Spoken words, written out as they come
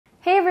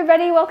Hey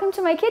everybody, welcome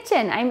to my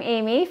kitchen. I'm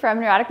Amy from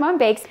Neurotic Mom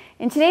Bakes.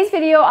 In today's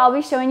video, I'll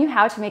be showing you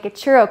how to make a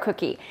churro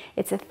cookie.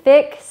 It's a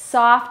thick,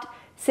 soft,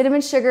 cinnamon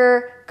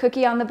sugar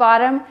cookie on the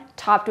bottom,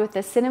 topped with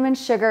the cinnamon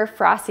sugar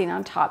frosting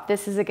on top.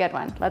 This is a good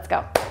one. Let's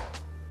go.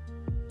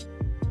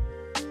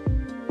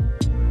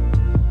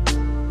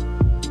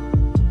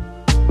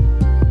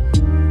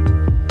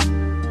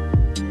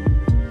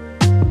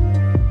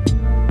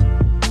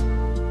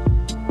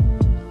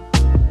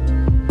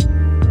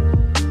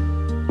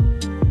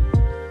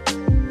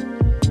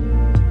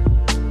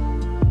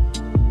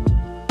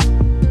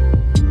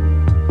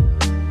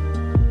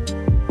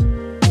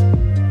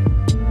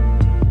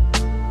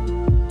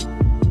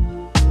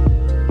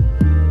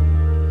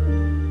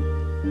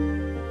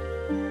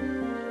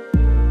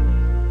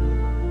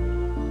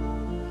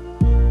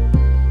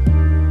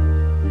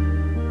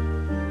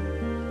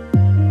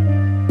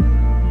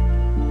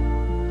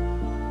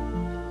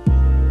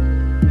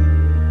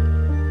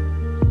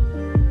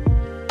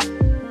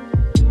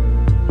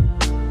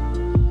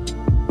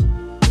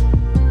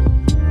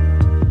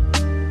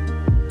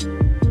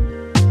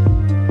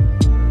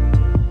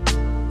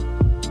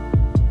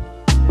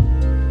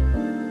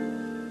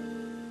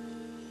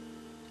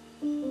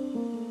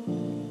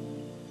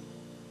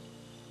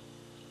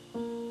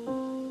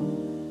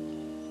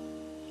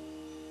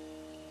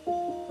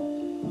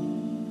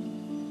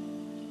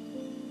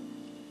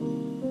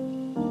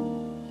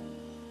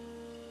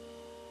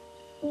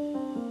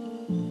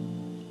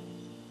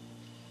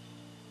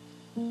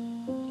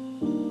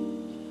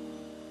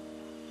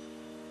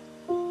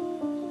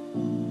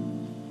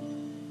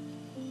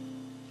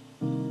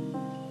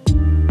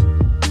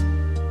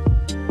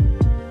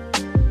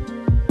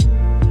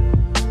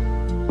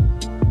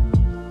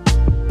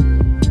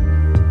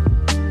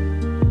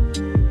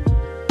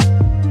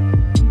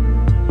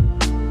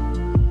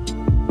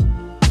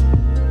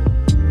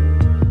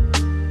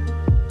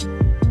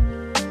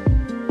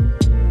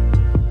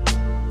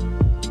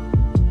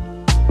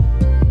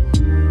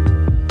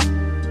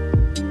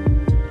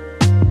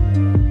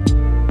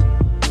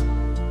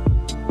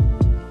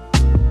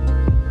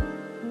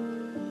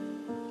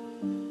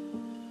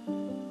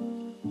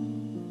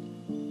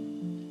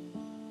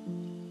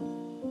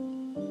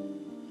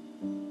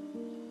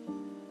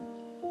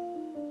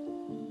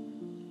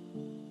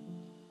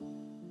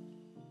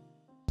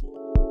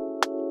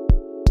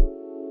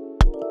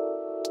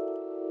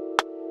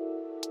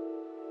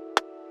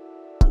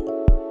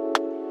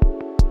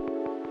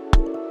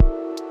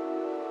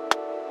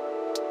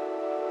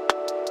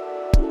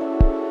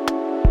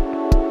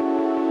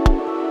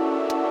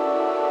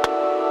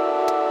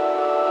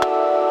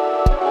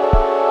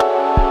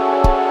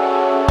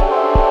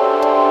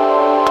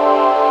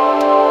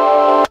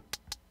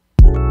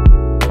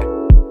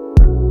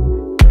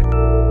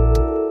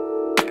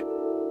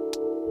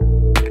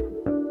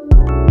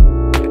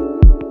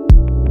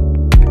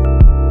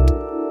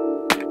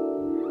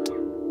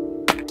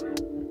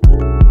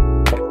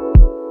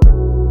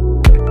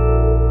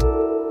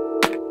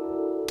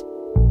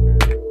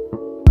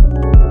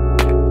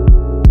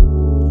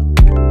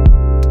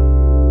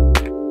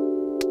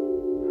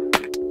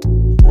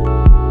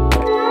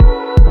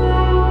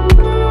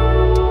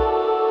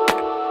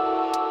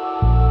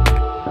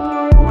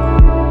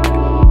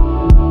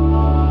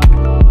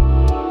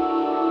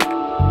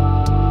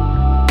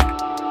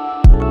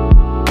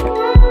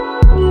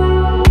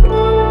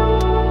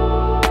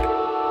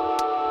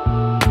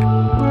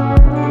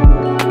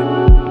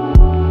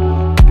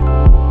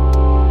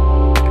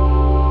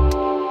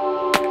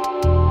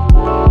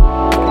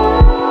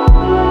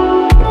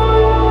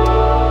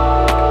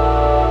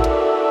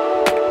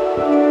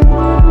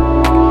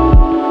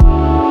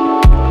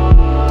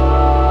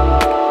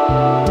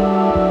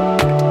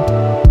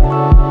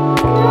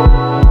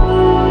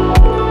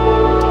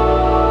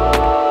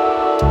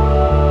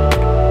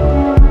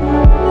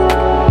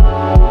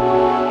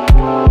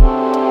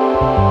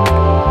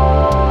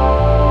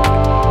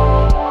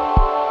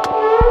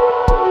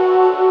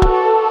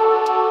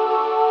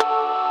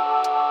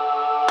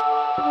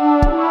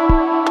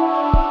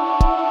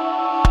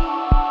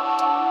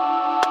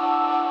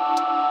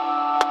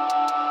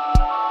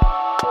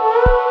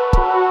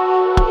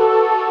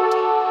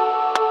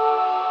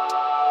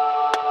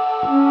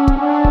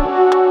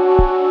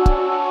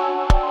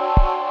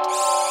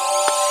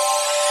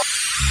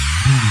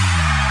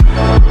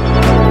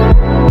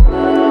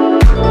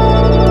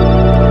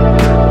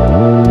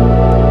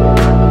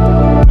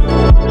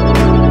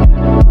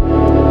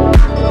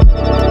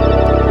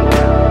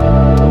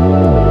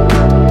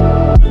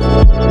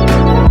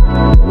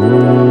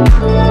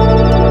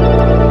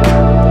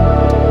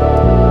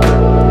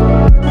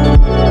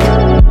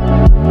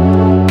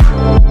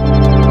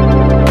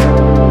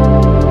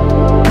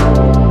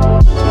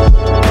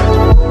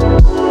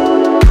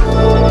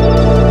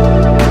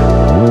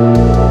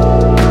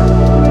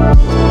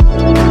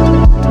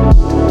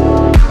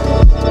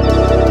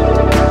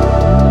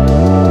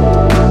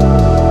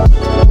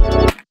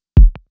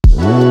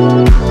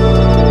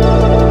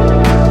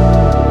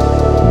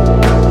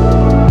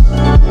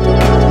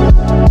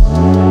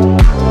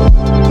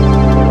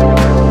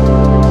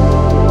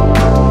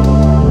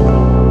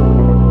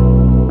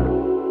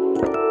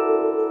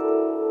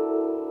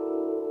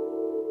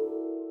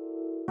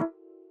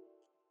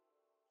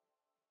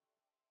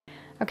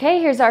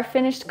 Okay, here's our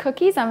finished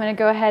cookies. I'm gonna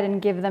go ahead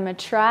and give them a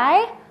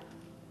try.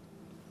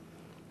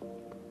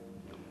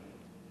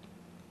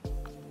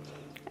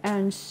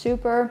 And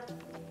super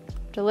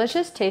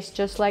delicious, tastes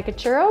just like a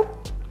churro.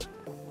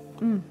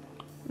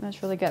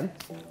 That's really good.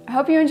 I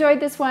hope you enjoyed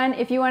this one.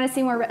 If you want to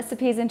see more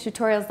recipes and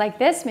tutorials like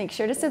this, make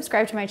sure to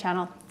subscribe to my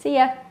channel. See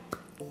ya.